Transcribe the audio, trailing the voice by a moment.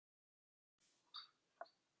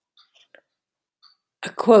A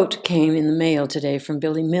quote came in the mail today from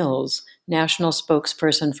Billy Mills, national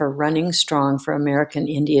spokesperson for Running Strong for American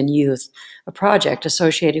Indian Youth, a project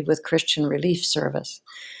associated with Christian Relief Service.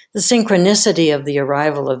 The synchronicity of the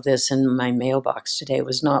arrival of this in my mailbox today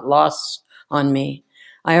was not lost on me.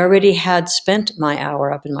 I already had spent my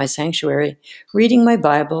hour up in my sanctuary reading my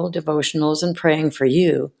Bible, devotionals, and praying for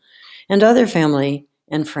you and other family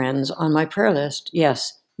and friends on my prayer list.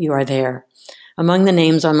 Yes, you are there. Among the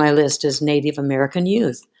names on my list is Native American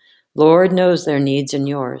youth. Lord knows their needs and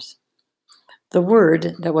yours. The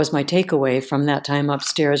word that was my takeaway from that time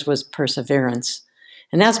upstairs was perseverance.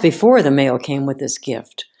 And that's before the mail came with this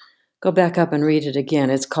gift. Go back up and read it again.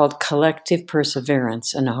 It's called collective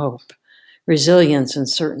perseverance and hope, resilience and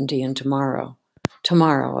certainty in tomorrow.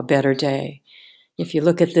 Tomorrow, a better day. If you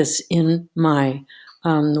look at this in my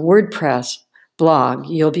WordPress blog,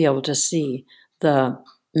 you'll be able to see the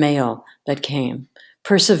mail that came.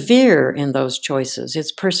 Persevere in those choices.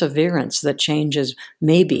 It's perseverance that changes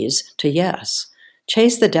maybes to yes.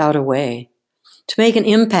 Chase the doubt away. To make an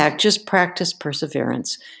impact, just practice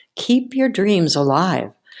perseverance. Keep your dreams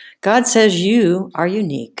alive. God says you are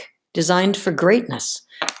unique, designed for greatness,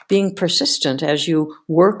 being persistent as you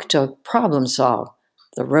work to problem solve.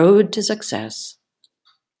 The road to success.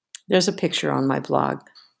 There's a picture on my blog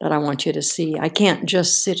that I want you to see. I can't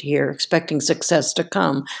just sit here expecting success to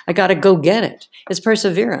come. I got to go get it. It's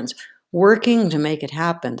perseverance, working to make it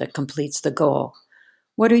happen that completes the goal.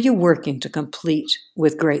 What are you working to complete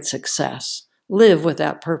with great success? Live with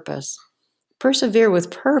that purpose. Persevere with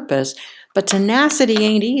purpose, but tenacity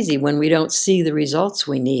ain't easy when we don't see the results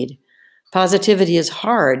we need. Positivity is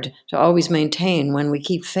hard to always maintain when we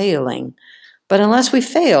keep failing. But unless we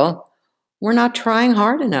fail, we're not trying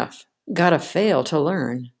hard enough. Gotta fail to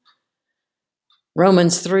learn.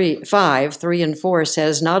 Romans 5, 3 and 4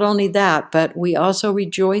 says, not only that, but we also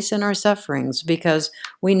rejoice in our sufferings because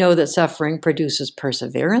we know that suffering produces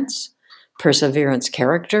perseverance, perseverance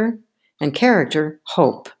character, and character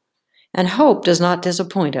hope. And hope does not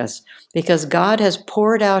disappoint us because God has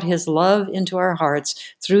poured out his love into our hearts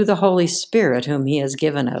through the Holy Spirit whom he has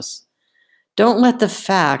given us. Don't let the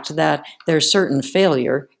fact that there's certain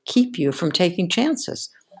failure keep you from taking chances.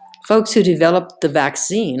 Folks who developed the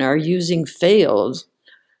vaccine are using fails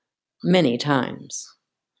many times.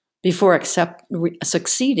 Before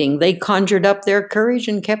succeeding, they conjured up their courage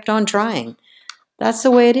and kept on trying. That's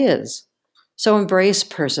the way it is. So embrace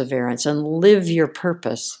perseverance and live your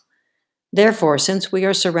purpose. Therefore, since we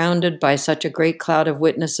are surrounded by such a great cloud of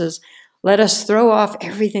witnesses, let us throw off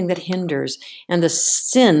everything that hinders and the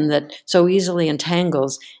sin that so easily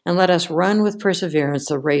entangles, and let us run with perseverance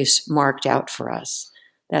the race marked out for us.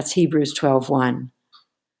 That's Hebrews 12:1.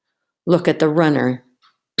 Look at the runner.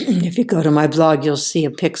 If you go to my blog, you'll see a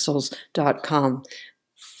pixels.com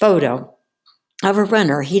photo of a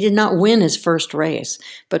runner. He did not win his first race,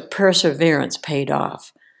 but perseverance paid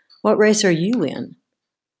off. What race are you in?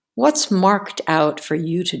 What's marked out for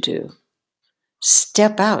you to do?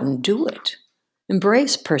 Step out and do it.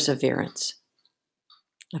 Embrace perseverance.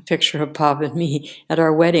 A picture of Bob and me at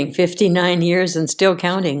our wedding, 59 years and still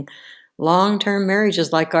counting. Long-term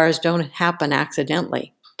marriages like ours don't happen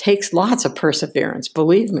accidentally. Takes lots of perseverance,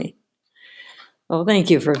 believe me. Well,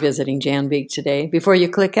 thank you for visiting Jan Beek today. Before you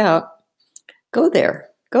click out, go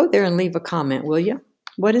there and leave a comment, will you?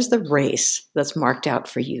 What is the race that's marked out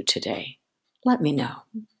for you today? Let me know.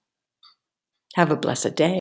 Have a blessed day.